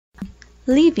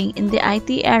Living in the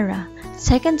IT Era,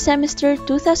 second semester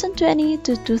 2020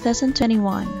 to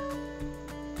 2021.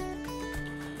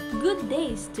 Good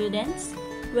day, students!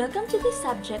 Welcome to the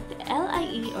subject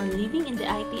LIE or Living in the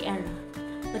IT Era.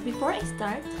 But before I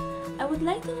start, I would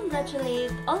like to congratulate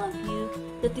all of you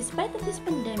that despite of this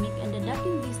pandemic and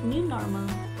adapting this new normal,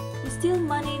 you still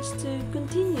managed to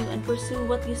continue and pursue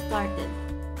what you started.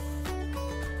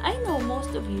 I know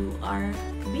most of you are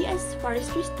BS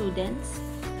Forestry students,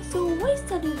 so why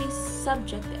study this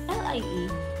subject LIE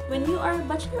when you are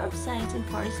Bachelor of Science in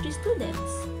Forestry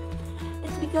students?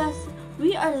 It's because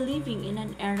we are living in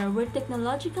an era where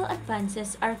technological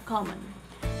advances are common.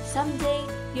 Someday,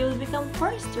 you will become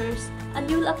foresters and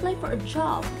you will apply for a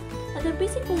job. And the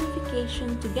basic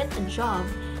qualification to get a job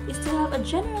is to have a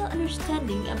general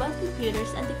understanding about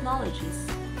computers and technologies.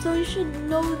 So you should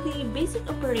know the basic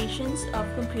operations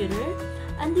of computer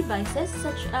and devices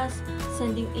such as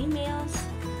sending emails,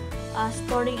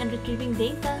 storing and retrieving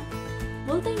data,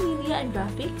 multimedia and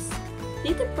graphics,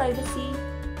 data privacy,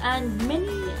 and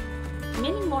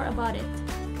many more about it.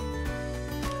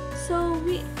 So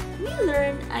we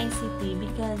learn ICT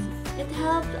because it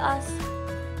helped us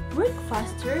work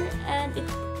faster and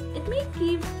it may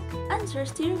give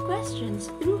answers to your questions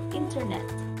through internet.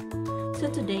 So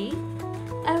today,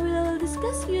 I will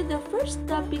discuss you the first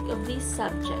topic of this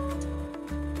subject.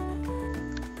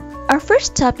 Our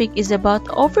first topic is about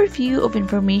overview of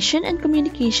Information and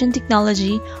Communication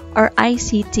Technology or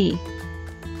ICT.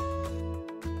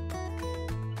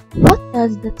 What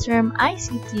does the term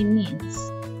ICT means?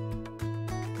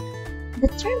 The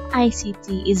term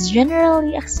ICT is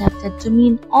generally accepted to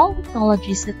mean all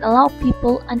technologies that allow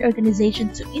people and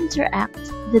organizations to interact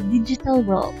with the digital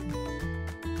world.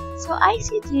 So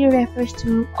ICT refers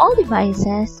to all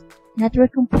devices,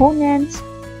 network components,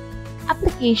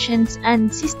 applications,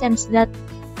 and systems that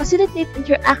facilitate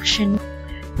interaction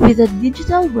with the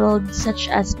digital world such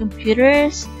as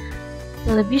computers,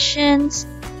 televisions,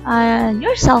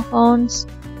 your cell phones,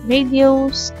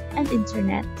 radios, and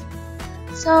internet.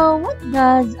 So what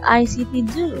does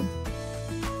ICT do?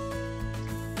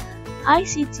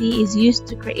 ICT is used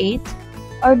to create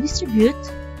or distribute,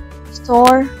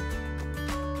 store,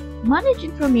 manage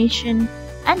information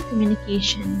and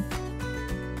communication.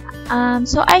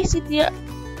 So ICT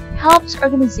helps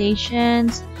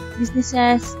organizations,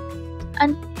 businesses,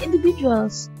 and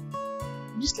individuals,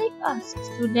 just like us,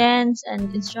 students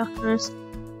and instructors.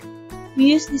 We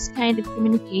use this kind of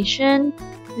communication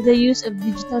with the use of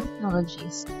digital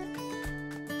technologies.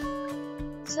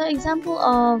 So example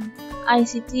of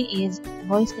ICT is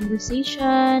voice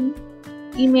conversation,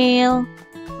 email,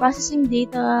 processing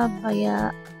data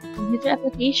via computer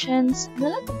applications, and a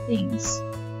lot of things.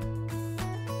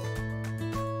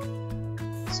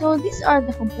 So these are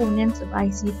the components of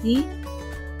ICT: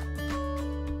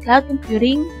 cloud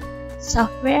computing,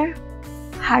 software,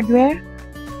 hardware,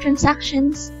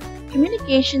 transactions,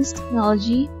 communications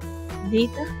technology,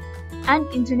 data, and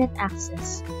internet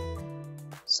access.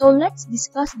 So let's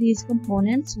discuss these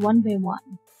components one by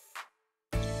one.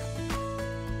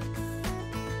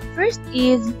 First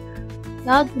is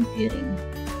cloud computing.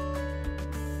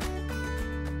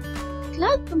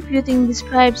 Cloud computing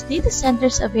describes data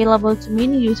centers available to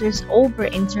many users over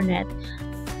internet.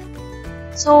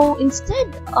 So instead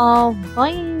of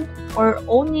buying or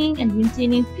owning and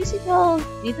maintaining physical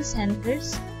data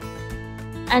centers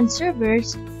and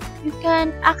servers, you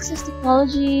can access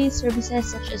technology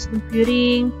services such as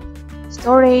computing,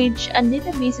 storage, and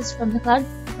databases from the cloud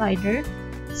provider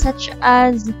such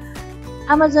as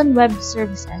Amazon Web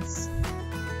Services.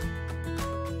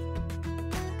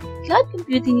 Cloud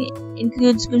computing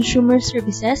includes consumer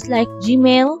services like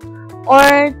Gmail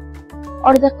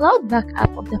or the cloud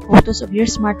backup of the photos of your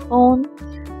smartphone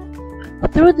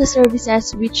through the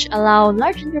services which allow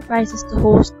large enterprises to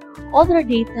host all their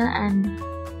data and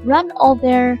run all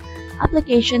their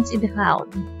applications in the cloud.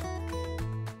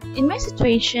 In my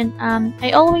situation,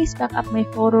 I always back up my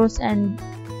photos and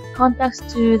contacts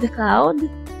to the cloud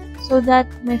so that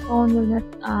my phone will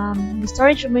not, the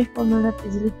storage of my phone will not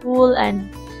easily full, and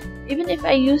even if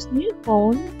I use new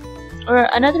phone or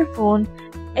another phone,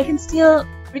 I can still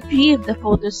retrieve the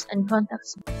photos and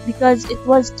contacts because it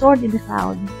was stored in the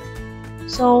cloud.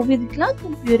 So with cloud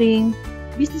computing,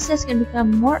 businesses can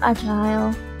become more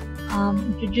agile,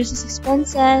 it reduces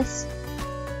expenses,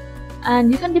 and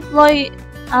you can deploy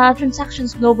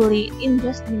transactions globally in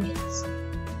just minutes.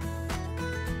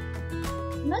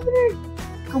 Another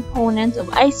component of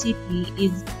ICT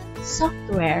is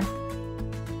software.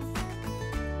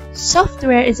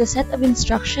 Software is a set of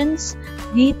instructions,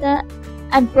 data,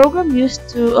 and program used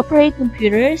to operate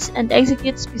computers and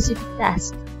execute specific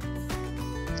tasks.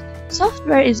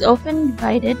 Software is often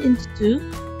divided into two,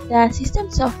 the system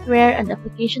software and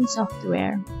application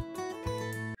software.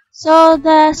 So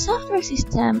the software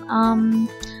system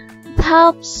it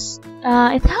helps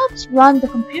run the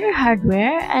computer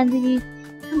hardware and the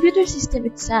computer system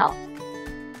itself.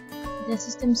 The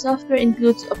system software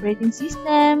includes operating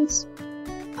systems,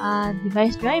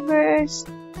 device drivers,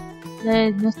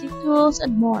 diagnostic tools,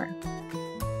 and more.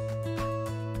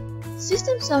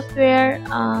 System software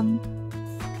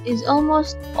is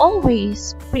almost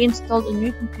always pre-installed on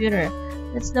your computer.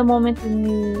 That's the moment when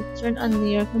you turn on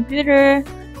your computer,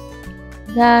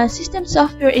 the system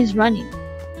software is running.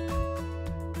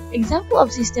 Example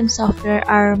of system software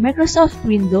are Microsoft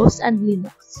Windows and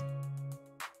Linux.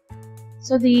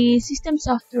 So the system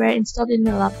software installed in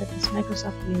my laptop is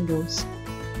Microsoft Windows.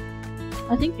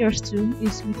 I think yours too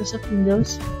is Microsoft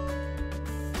Windows.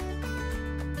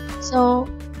 So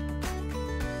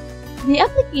the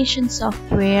application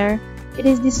software, it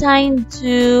is designed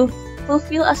to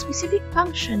fulfill a specific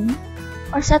function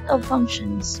or set of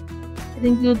functions. It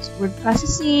includes word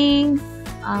processing,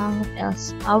 what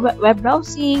else? Web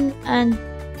browsing, and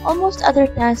almost other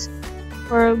tasks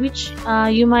for which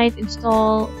you might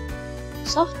install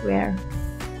software.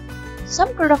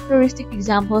 Some characteristic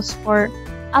examples for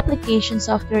application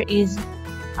software is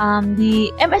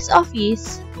the MS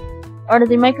Office or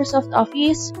the Microsoft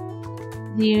Office,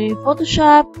 the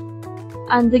Photoshop,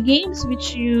 and the games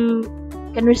which you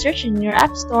can research in your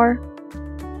app store.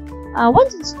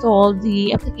 Once installed,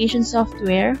 the application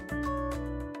software,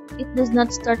 it does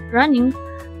not start running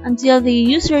until the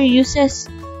user uses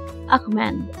a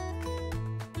command.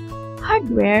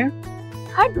 Hardware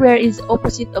is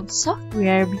opposite of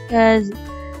software because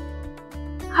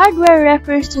hardware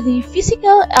refers to the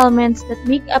physical elements that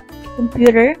make up a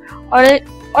computer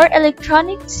or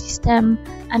electronic system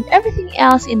and everything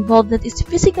else involved that is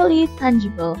physically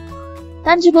tangible.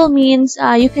 Tangible means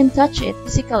you can touch it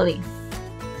physically.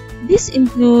 This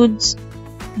includes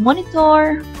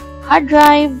monitor, hard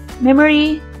drive,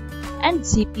 memory, and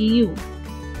CPU.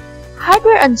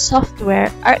 Hardware and software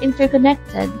are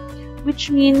interconnected, which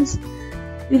means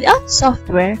without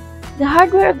software, the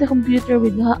hardware of the computer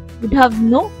would have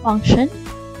no function.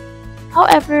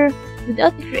 However,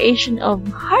 without the creation of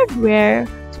hardware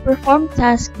to perform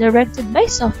tasks directed by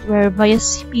software via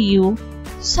CPU,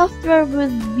 software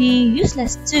would be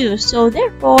useless too. So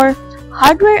therefore,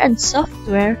 hardware and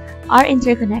software are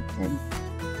interconnected.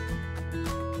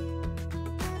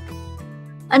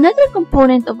 Another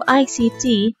component of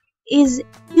ICT is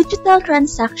digital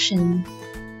transaction.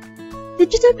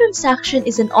 Digital transaction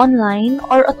is an online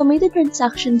or automated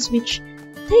transactions which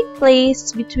take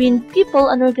place between people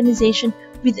and organization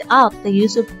without the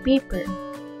use of paper.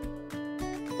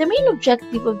 The main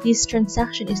objective of this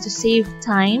transaction is to save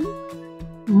time,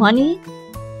 money,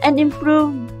 and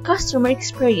improve customer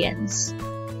experience.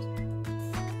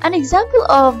 An example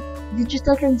of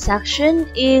digital transaction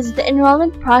is the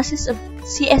enrollment process of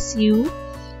CSU.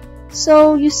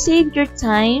 So you save your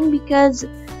time because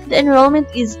the enrollment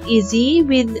is easy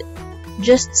with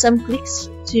just some clicks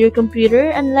to your computer,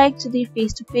 unlike today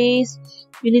face-to-face.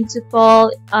 You need to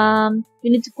fall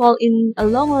in a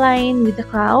long line with the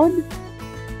crowd.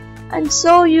 And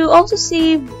so you also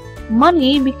save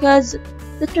money because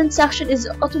the transaction is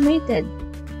automated.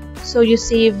 So you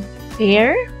save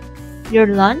fare, your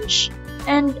lunch,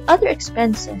 and other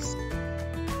expenses.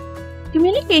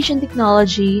 Communication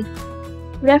technology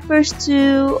refers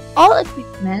to all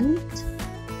equipment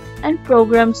and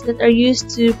programs that are used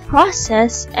to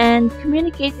process and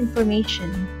communicate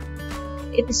information.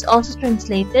 It is also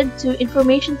translated to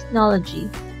information technology.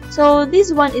 So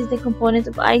this one is the component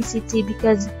of ICT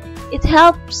because it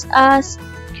helps us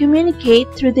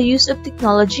communicate through the use of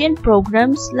technology and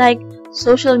programs like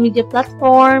social media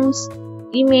platforms,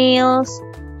 emails,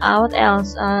 what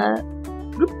else?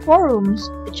 Group forums,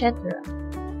 etc.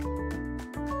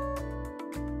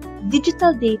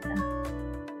 Digital data.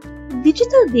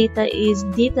 Digital data is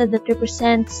data that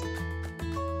represents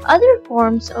other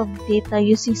forms of data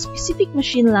using specific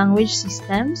machine language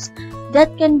systems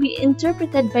that can be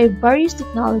interpreted by various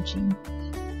technology.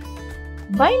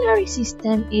 Binary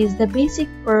system is the basic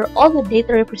for all the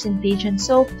data representation.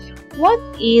 So, what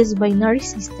is binary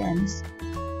systems?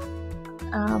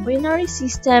 Binary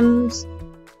systems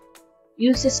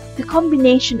uses the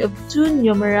combination of two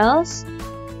numerals,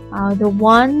 the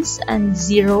ones and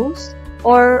zeros,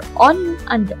 or on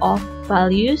and off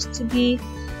values to be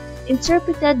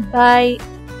interpreted by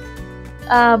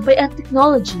a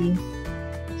technology.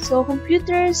 So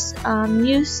computers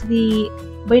use the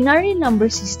binary number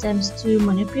systems to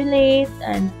manipulate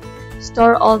and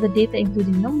store all the data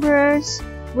including numbers,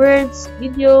 words,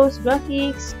 videos,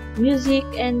 graphics, music,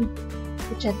 and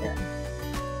etc.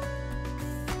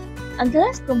 And the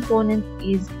last component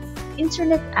is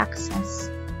internet access.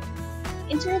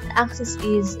 Internet access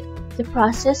is the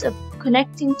process of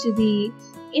connecting to the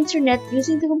internet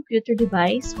using the computer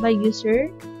device by user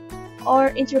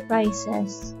or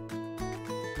enterprises.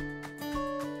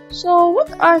 So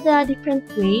what are the different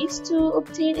ways to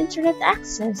obtain internet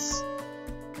access?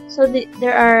 So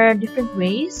there are different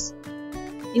ways,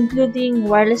 including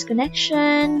wireless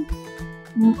connection,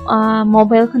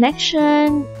 mobile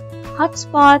connection,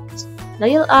 hotspot,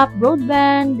 dial-up,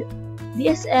 broadband,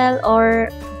 DSL, or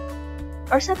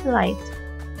satellite.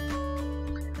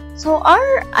 So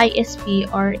our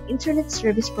ISP or internet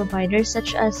service providers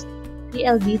such as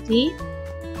PLDT,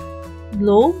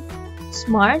 Globe,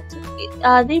 Smart,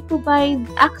 they provide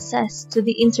access to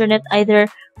the internet either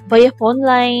via phone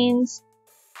lines,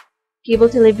 cable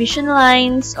television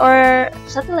lines, or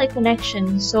satellite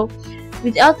connection. So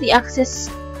without the access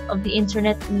of the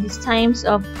internet in these times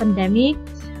of pandemic,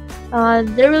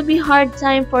 there will be hard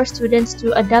time for students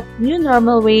to adapt new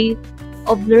normal way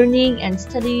of learning and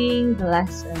studying the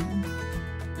lesson.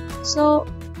 So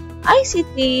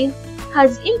ICT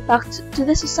has impact to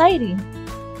the society.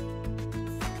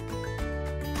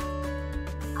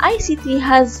 ICT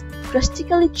has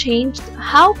drastically changed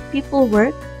how people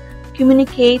work,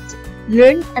 communicate,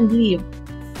 learn, and live.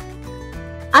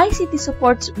 ICT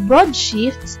supports broad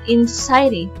shifts in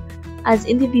society as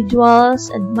individuals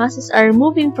and masses are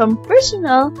moving from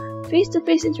personal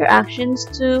face-to-face interactions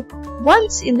to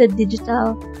ones in the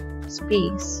digital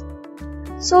space.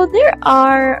 So there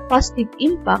are positive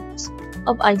impacts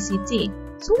of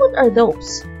ICT. So what are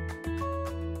those?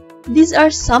 These are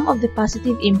some of the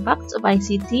positive impacts of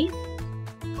ICT.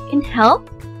 In health,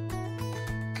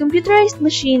 computerized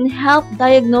machines help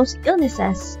diagnose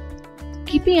illnesses.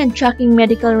 Keeping and tracking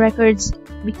medical records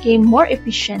became more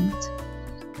efficient.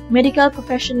 Medical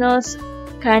professionals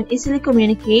can easily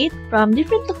communicate from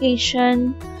different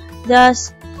locations,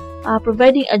 thus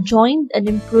providing a joint and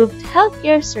improved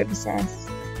healthcare services.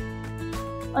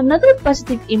 Another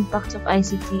positive impact of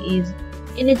ICT is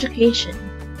in education.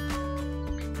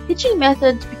 Teaching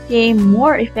methods became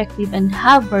more effective and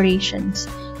have variations.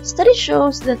 Study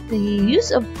shows that the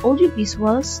use of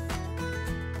audiovisuals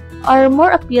are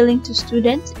more appealing to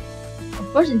students,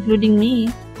 of course including me.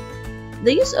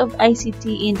 The use of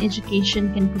ICT in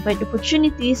education can provide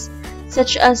opportunities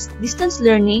such as distance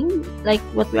learning, like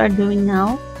what we are doing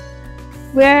now,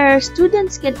 where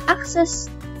students can access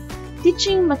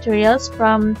teaching materials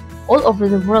from all over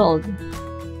the world.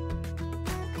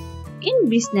 In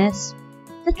business,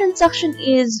 the transaction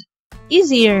is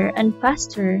easier and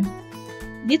faster.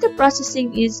 Data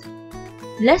processing is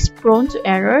less prone to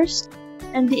errors,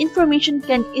 and the information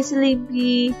can easily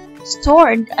be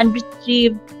stored and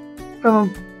retrieved from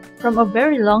a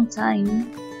very long time.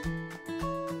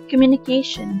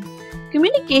 Communication.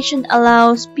 Communication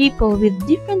allows people with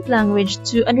different language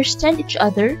to understand each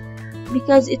other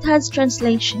because it has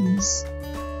translations.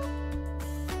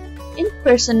 In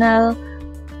personal,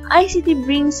 ICT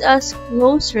brings us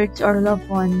closer to our loved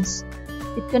ones.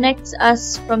 It connects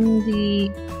us to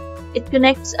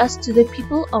the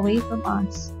people away from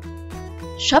us.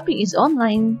 Shopping is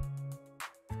online.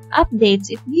 Updates.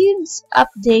 It gives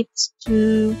updates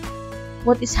to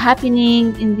what is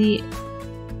happening in the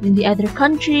other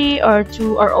country or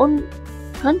to our own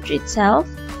country itself.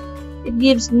 It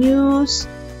gives news,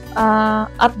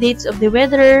 updates of the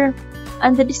weather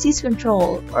and the disease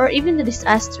control or even the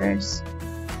disasters.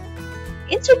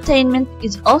 Entertainment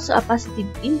is also a positive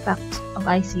impact of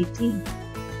ICT.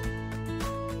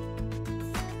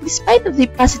 Despite of the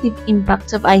positive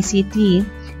impacts of ICT,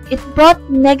 it brought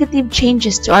negative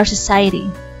changes to our society.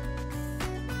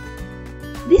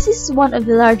 This is one of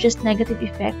the largest negative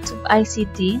effects of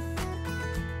ICT,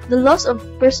 the loss of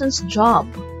person's job.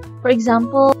 For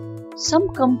example, some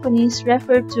companies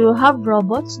prefer to have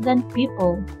robots than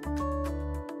people.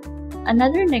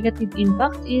 Another negative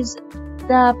impact is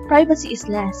the privacy is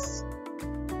less.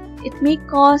 It may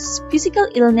cause physical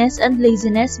illness and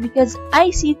laziness because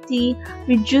ICT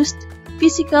reduced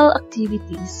physical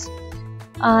activities.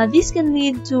 This can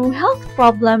lead to health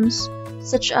problems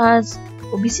such as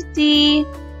obesity,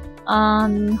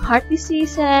 heart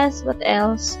diseases, what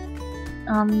else?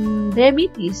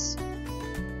 Diabetes.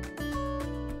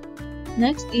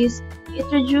 Next is it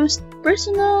reduced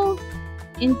personal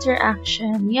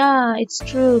interaction. Yeah, it's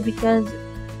true because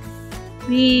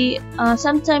we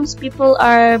sometimes people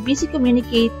are busy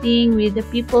communicating with the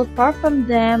people far from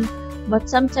them, but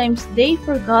sometimes they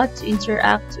forgot to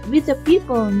interact with the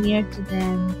people near to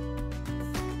them.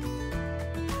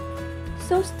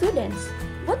 So students,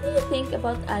 what do you think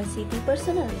about ICT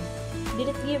personally?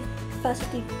 Did it give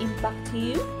positive impact to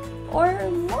you or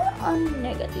more on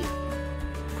negative?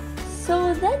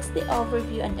 So that's the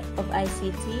overview of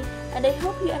ICT, and I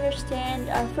hope you understand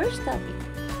our first topic.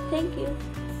 Thank you.